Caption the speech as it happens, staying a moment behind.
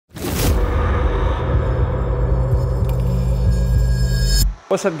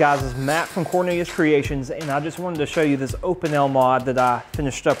What's up guys, it's Matt from Cornelius Creations, and I just wanted to show you this Opinel mod that I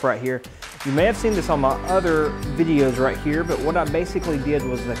finished up right here. You may have seen this on my other videos right here, but what I basically did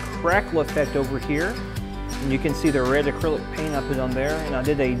was the crackle effect over here. And you can see the red acrylic paint I put on there, and I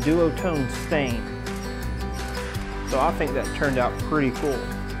did a duotone stain. So I think that turned out pretty cool.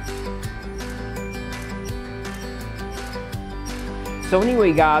 So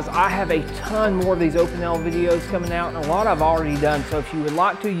anyway guys, I have a ton more of these Opinel videos coming out, and a lot I've already done, so if you would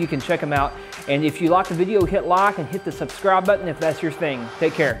like to, you can check them out. And if you like the video, hit like and hit the subscribe button if that's your thing.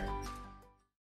 Take care.